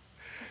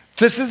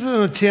 This is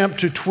an attempt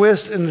to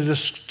twist and to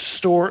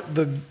distort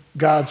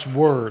God's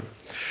Word.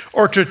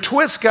 Or to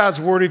twist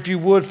God's Word, if you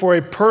would, for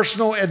a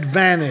personal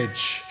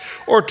advantage.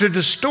 Or to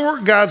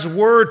distort God's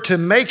Word to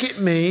make it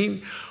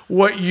mean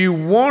what you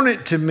want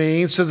it to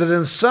mean, so that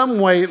in some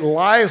way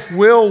life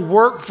will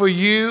work for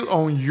you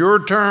on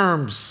your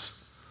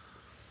terms.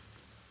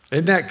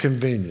 Isn't that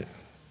convenient?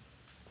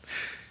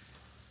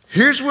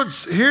 Here's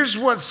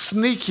what's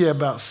sneaky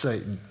about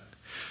Satan.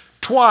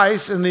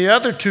 Twice in the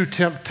other two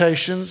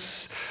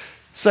temptations,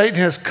 Satan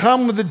has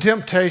come with the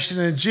temptation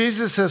and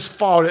Jesus has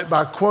fought it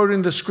by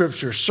quoting the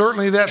Scriptures.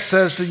 Certainly that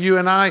says to you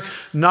and I,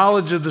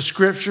 knowledge of the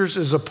Scriptures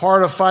is a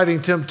part of fighting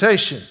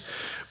temptation.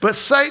 But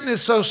Satan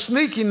is so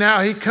sneaky now,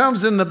 he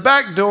comes in the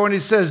back door and he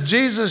says,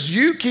 Jesus,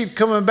 you keep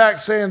coming back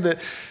saying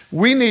that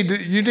you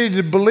need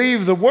to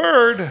believe the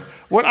Word.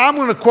 Well, I'm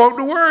going to quote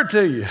the Word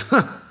to you.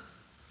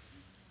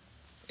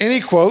 And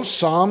he quotes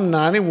Psalm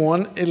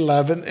 91,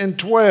 11, and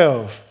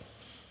 12.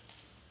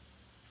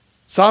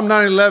 Psalm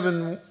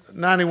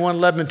 91,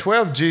 11, and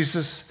 12,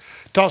 Jesus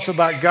talks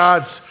about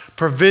God's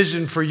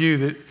provision for you,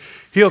 that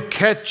He'll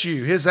catch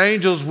you. His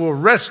angels will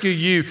rescue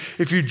you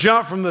if you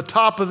jump from the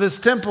top of this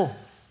temple.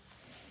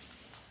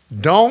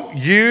 Don't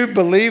you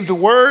believe the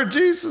Word,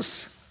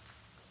 Jesus?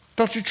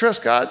 Don't you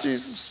trust God,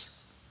 Jesus?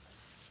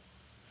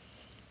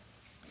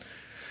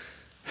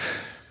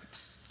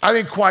 I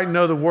didn't quite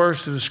know the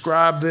words to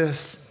describe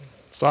this,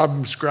 so I'll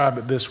describe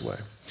it this way.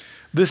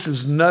 This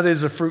is nutty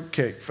as a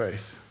fruitcake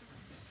faith.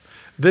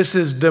 This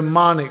is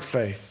demonic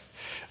faith.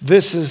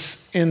 This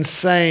is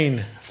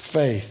insane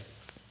faith.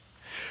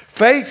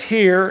 Faith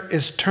here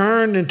is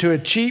turned into a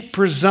cheap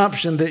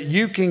presumption that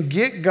you can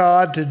get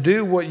God to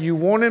do what you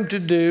want Him to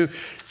do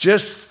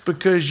just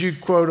because you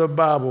quote a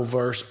Bible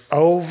verse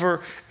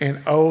over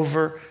and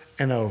over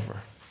and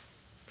over.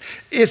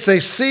 It's a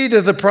seed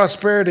of the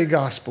prosperity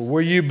gospel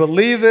where you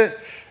believe it,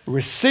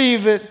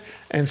 receive it,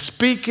 and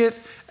speak it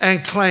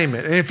and claim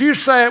it. And if you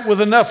say it with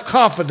enough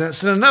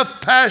confidence and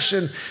enough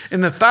passion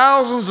and the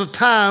thousands of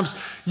times,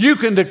 you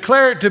can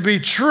declare it to be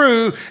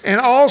true, and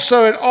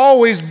also it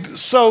always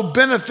so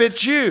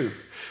benefits you.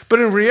 But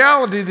in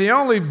reality, the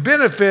only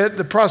benefit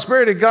the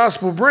prosperity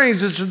gospel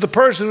brings is to the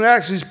person who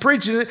actually is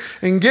preaching it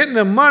and getting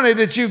the money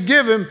that you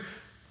give him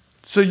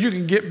so you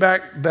can get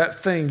back that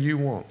thing you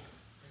want.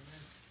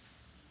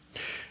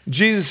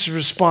 Jesus'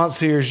 response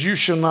here is, you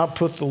shall not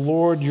put the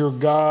Lord your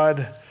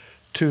God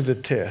to the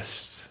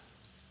test.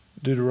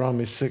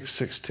 Deuteronomy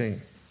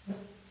 6:16.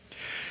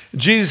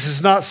 Jesus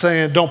is not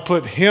saying don't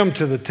put Him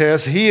to the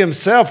test. He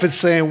Himself is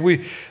saying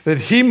that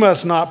He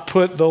must not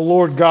put the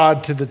Lord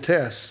God to the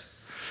test.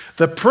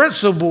 The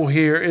principle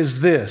here is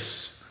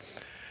this,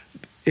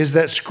 is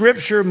that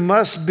Scripture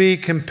must be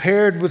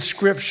compared with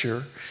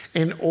Scripture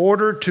in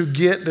order to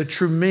get the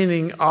true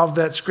meaning of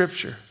that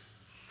Scripture.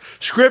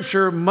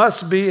 Scripture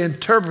must be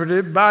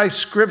interpreted by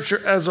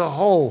Scripture as a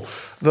whole.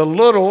 The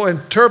little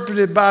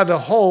interpreted by the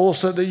whole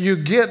so that you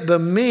get the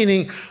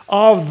meaning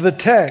of the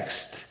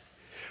text.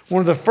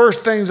 One of the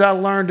first things I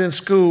learned in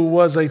school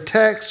was a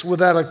text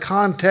without a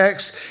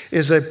context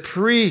is a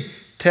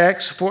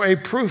pretext for a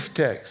proof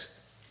text.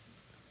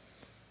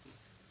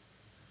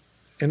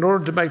 In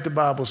order to make the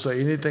Bible say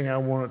anything I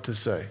want it to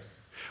say,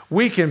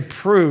 we can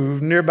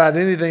prove near about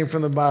anything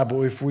from the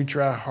Bible if we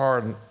try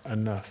hard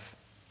enough.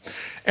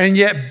 And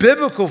yet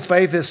biblical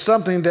faith is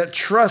something that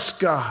trusts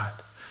God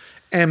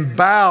and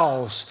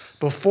bows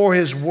before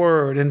his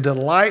word and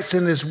delights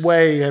in his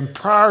way and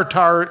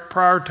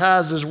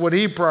prioritizes what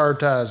he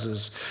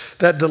prioritizes,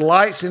 that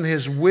delights in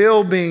his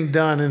will being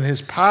done and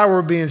his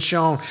power being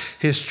shown,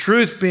 his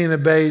truth being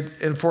obeyed.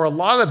 And for a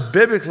lot of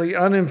biblically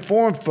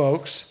uninformed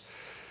folks,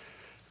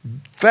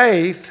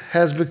 faith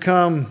has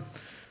become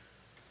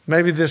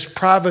maybe this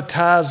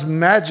privatized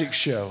magic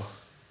show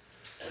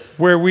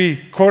where we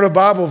quote a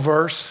Bible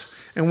verse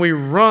and we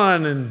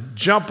run and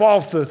jump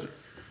off the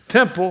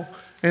temple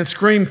and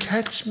scream,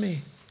 "Catch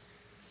me."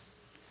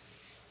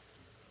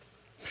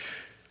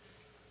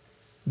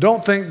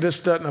 Don't think this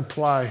doesn't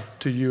apply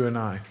to you and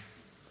I.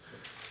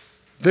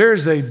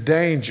 There's a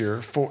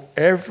danger for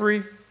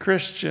every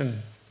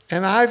Christian,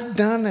 and I've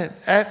done it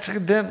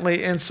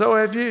accidentally, and so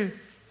have you.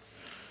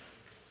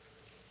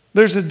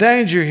 There's a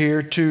danger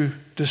here to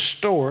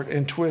distort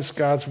and twist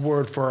God's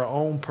word for our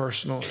own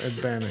personal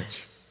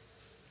advantage.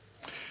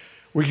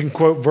 We can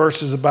quote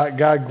verses about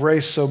God's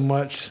grace so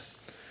much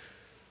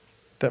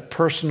that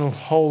personal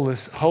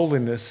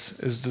holiness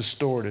is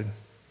distorted.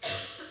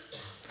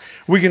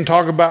 We can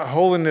talk about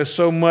holiness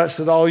so much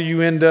that all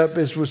you end up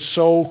is with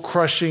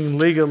soul-crushing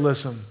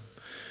legalism.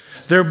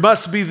 There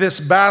must be this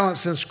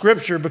balance in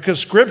Scripture, because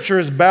Scripture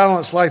is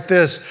balanced like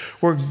this,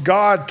 where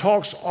God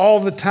talks all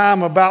the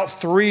time about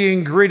three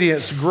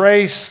ingredients: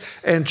 grace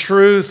and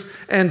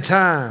truth and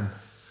time.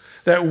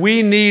 That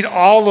we need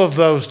all of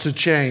those to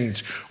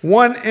change.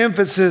 One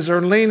emphasis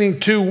or leaning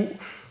to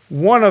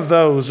one of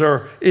those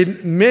or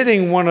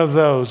admitting one of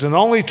those and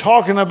only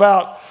talking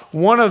about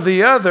one of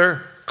the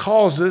other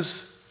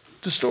causes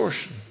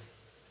distortion.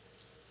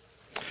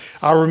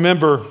 I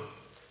remember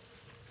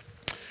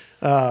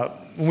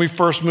when we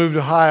first moved to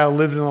Ohio, I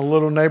lived in a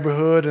little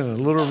neighborhood in a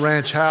little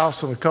ranch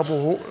house, and a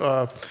couple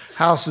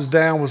houses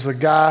down was a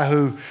guy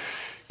who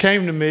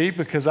came to me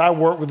because I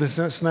worked with the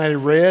Cincinnati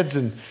Reds,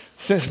 and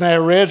Cincinnati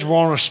Reds were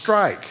on a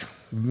strike.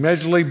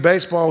 Major League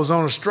Baseball was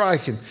on a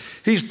strike, and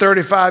he's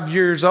 35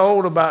 years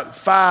old, about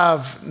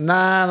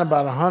 5'9",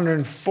 about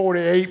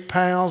 148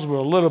 pounds, with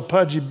a little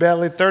pudgy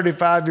belly,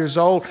 35 years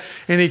old.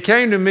 And he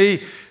came to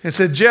me and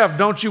said, "Jeff,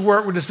 don't you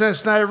work with the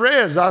Cincinnati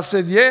Reds?" I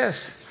said,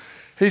 "Yes."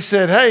 He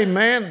said, "Hey,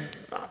 man,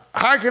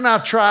 how can I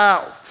try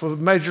out for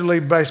Major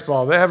League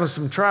Baseball? They're having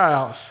some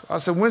tryouts." I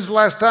said, "When's the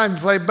last time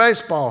you played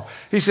baseball?"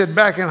 He said,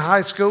 "Back in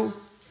high school."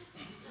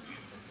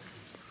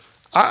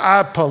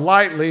 I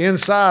politely,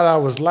 inside I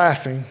was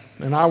laughing,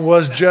 and I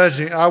was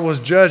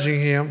judging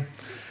him.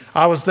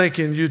 I was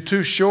thinking, "You're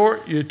too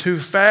short, you're too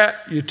fat,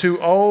 you're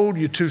too old,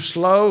 you're too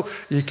slow,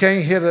 you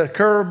can't hit a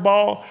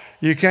curveball,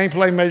 you can't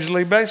play Major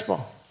League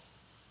Baseball."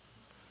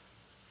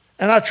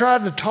 And I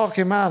tried to talk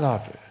him out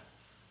of it.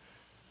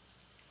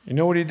 You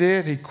know what he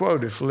did? He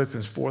quoted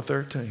Philippians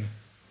 4:13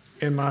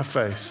 in my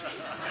face.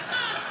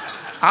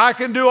 "I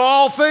can do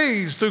all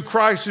things through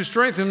Christ who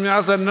strengthens me." I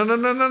said,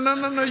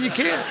 no, you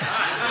can't.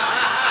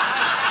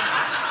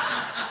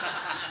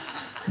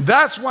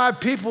 That's why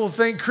people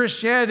think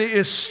Christianity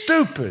is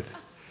stupid,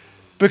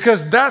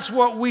 because that's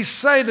what we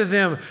say to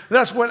them.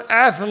 That's what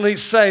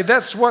athletes say.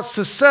 That's what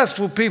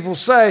successful people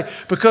say,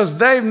 because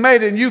they've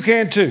made it and you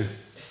can too.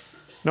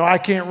 No, I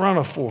can't run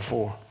a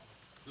 4.4,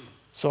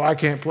 so I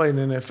can't play in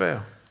the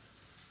NFL.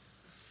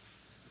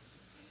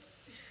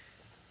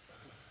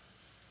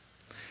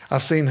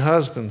 I've seen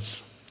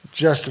husbands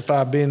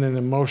justify being an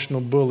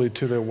emotional bully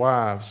to their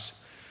wives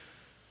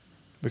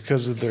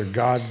because of their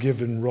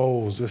God-given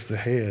roles as the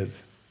head.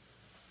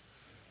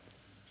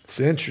 It's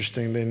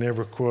interesting they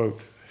never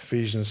quote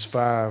Ephesians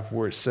 5,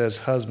 where it says,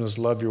 "Husbands,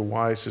 love your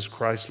wives as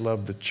Christ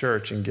loved the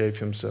church and gave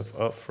himself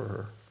up for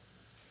her."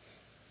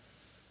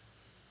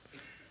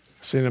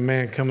 I've seen a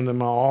man come into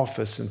my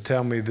office and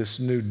tell me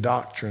this new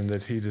doctrine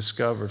that he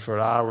discovered for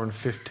an hour and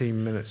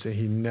 15 minutes, and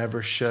he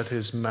never shut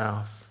his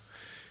mouth.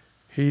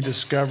 He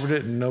discovered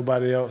it, and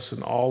nobody else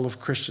in all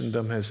of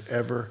Christendom has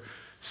ever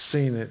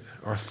seen it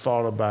or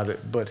thought about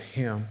it but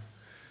him.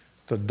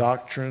 The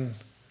doctrine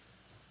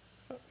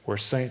where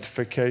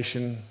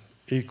sanctification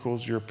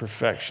equals your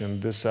perfection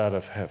this side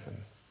of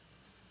heaven.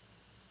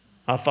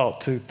 I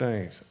thought two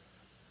things.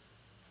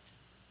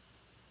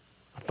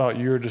 I thought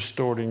you're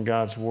distorting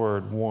God's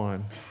word,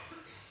 one.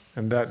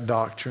 And that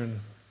doctrine,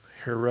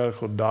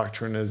 heretical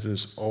doctrine, is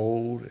as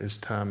old as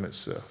time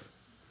itself.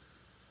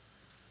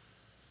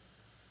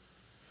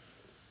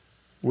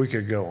 We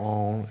could go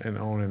on and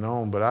on and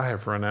on, but I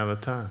have run out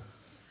of time.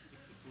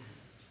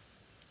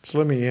 So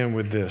let me end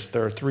with this.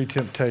 There are three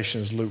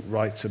temptations Luke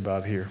writes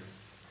about here.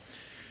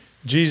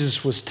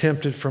 Jesus was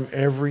tempted from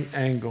every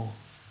angle,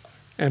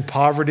 and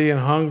poverty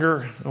and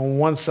hunger on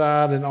one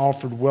side, and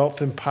offered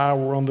wealth and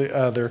power on the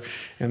other.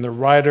 And the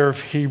writer of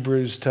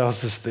Hebrews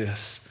tells us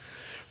this: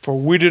 "For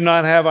we do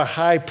not have a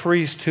high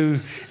priest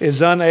who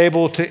is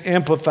unable to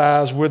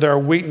empathize with our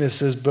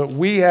weaknesses, but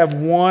we have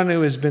one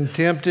who has been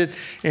tempted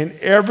in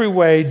every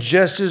way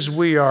just as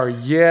we are,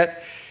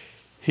 yet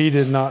he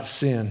did not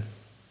sin."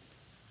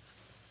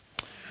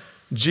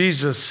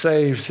 Jesus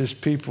saves his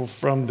people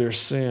from their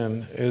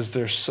sin as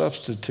their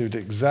substitute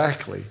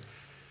exactly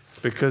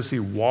because he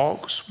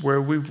walks where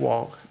we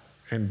walk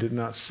and did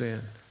not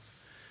sin.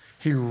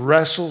 He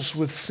wrestles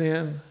with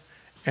sin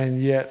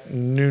and yet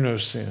knew no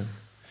sin.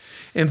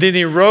 And then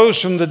he rose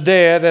from the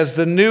dead as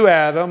the new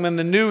Adam and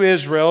the new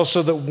Israel,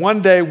 so that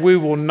one day we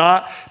will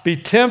not be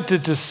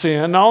tempted to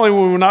sin. Not only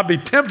will we not be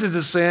tempted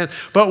to sin,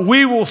 but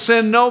we will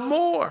sin no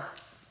more.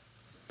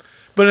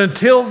 But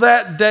until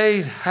that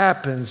day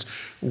happens,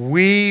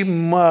 we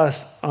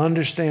must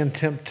understand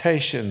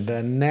temptation, the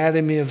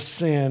anatomy of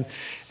sin,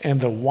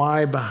 and the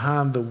why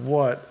behind the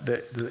what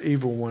that the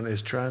evil one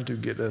is trying to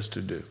get us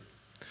to do.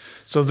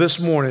 So this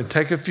morning,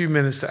 take a few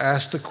minutes to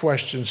ask the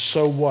question,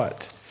 so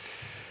what?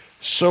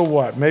 So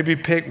what? Maybe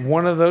pick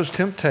one of those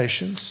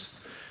temptations,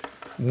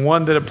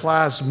 one that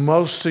applies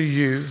most to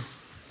you,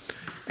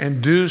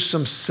 and do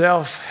some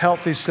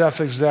healthy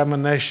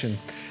self-examination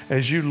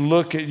as you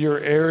look at your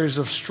areas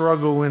of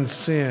struggle in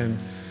sin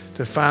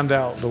to find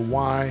out the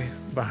why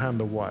behind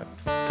the what.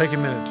 Take a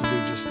minute to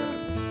do just that.